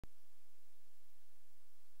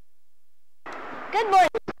Good morning.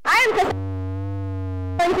 I am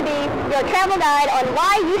going to be your travel guide on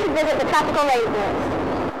why you should visit the tropical rainforest.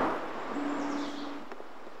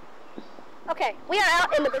 Okay, we are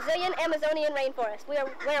out in the Brazilian Amazonian rainforest, where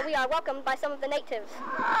we are welcomed by some of the natives.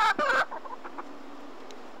 Out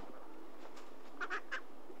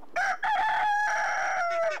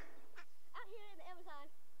here in the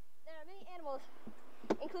Amazon, there are many animals,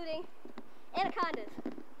 including anacondas.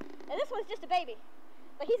 And this one's just a baby,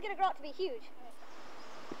 but he's going to grow up to be huge.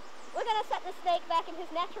 We're going to set the snake back in his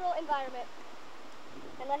natural environment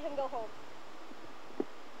and let him go home.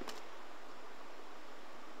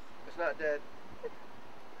 It's not dead.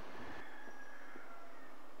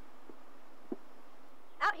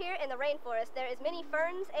 Out here in the rainforest, there is many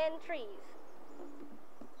ferns and trees.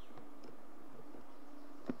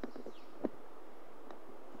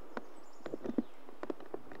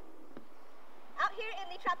 Out here in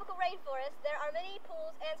the tropical rainforest, there are many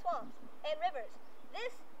pools and swamps and rivers.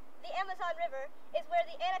 The Amazon River, is where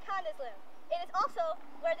the anacondas live. It is also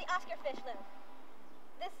where the Oscar fish live.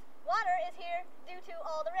 This water is here due to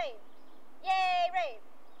all the rain. Yay, rain!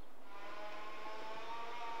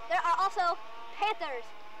 There are also panthers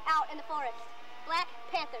out in the forest. Black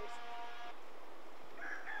panthers.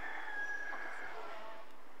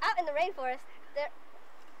 Out in the rainforest,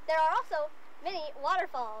 there are also many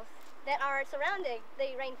waterfalls that are surrounding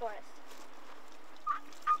the rainforest.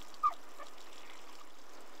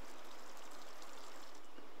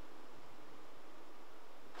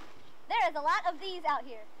 There is a lot of these out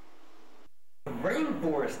here. The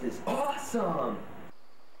rainforest is awesome!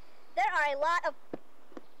 There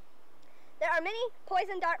are many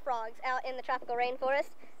poison dart frogs out in the tropical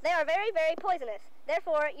rainforest. They are very, very poisonous.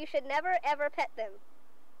 Therefore, you should never, ever pet them.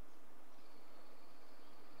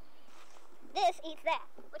 This eats that,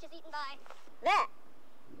 which is eaten by that.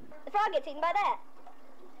 The frog gets eaten by that.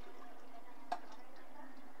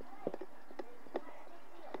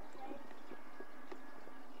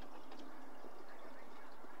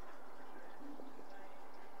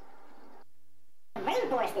 The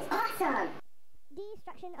rainforest is awesome!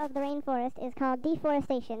 Destruction of the rainforest is called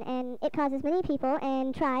deforestation, and it causes many people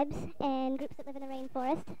and tribes and groups that live in the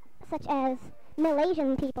rainforest, such as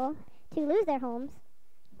Malaysian people, to lose their homes,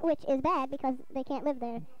 which is bad because they can't live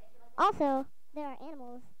there. Also, there are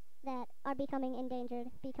animals that are becoming endangered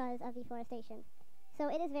because of deforestation. So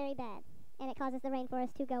it is very bad, and it causes the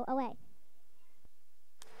rainforest to go away.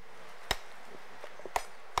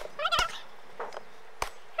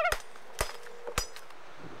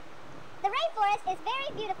 The rainforest is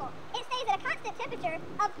very beautiful. It stays at a constant temperature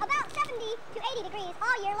of about 70 to 80 degrees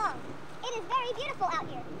all year long. It is very beautiful out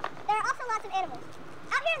here. There are also lots of animals.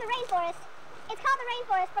 Out here in the rainforest, it's called the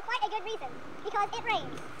rainforest for quite a good reason, because it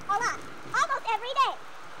rains a lot, almost every day.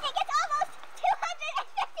 It gets almost 250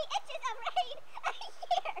 inches of rain a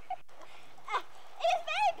year. It is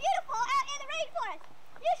very beautiful out in the rainforest.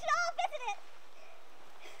 You should all visit it.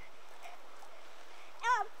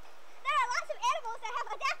 There are lots of animals that have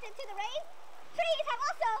adapted to the rain. Trees have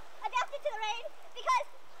also adapted to the rain because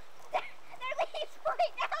their leaves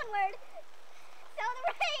point downward. So the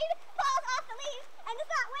rain falls off the leaves and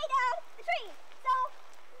does not weigh down the trees. So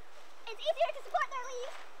it's easier to support their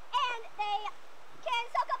leaves, and they can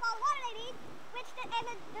soak up all the water they need,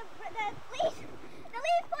 the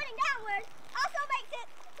leaves pointing downward also makes it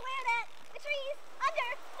to where that the trees under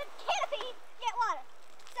the canopy get water.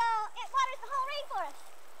 So it waters the whole rainforest.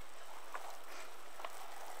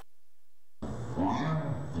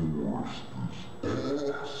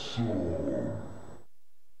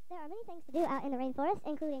 There are many things to do out in the rainforest,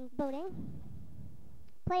 including boating,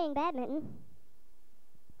 playing badminton,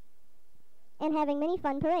 and having many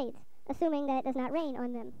fun parades, assuming that it does not rain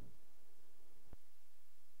on them.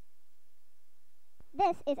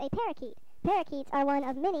 This is a parakeet. Parakeets are one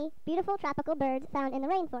of many beautiful tropical birds found in the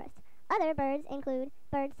rainforest. Other birds include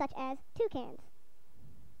birds such as toucans.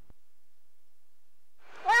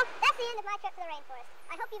 Well, that's the end of my trip to the rainforest.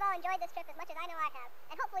 I hope you've all enjoyed this trip as much as I know I have.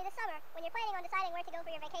 And hopefully this summer, when you're planning on deciding where to go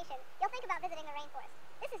for your vacation, you'll think about visiting the rainforest.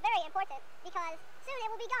 This is very important because soon it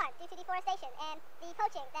will be gone due to deforestation and the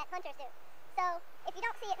poaching that hunters do. So if you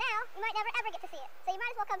don't see it now, you might never ever get to see it. So you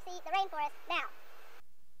might as well come see the rainforest now.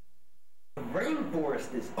 The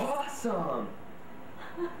rainforest is awesome!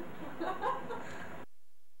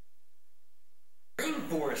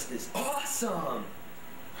 Rainforest is awesome!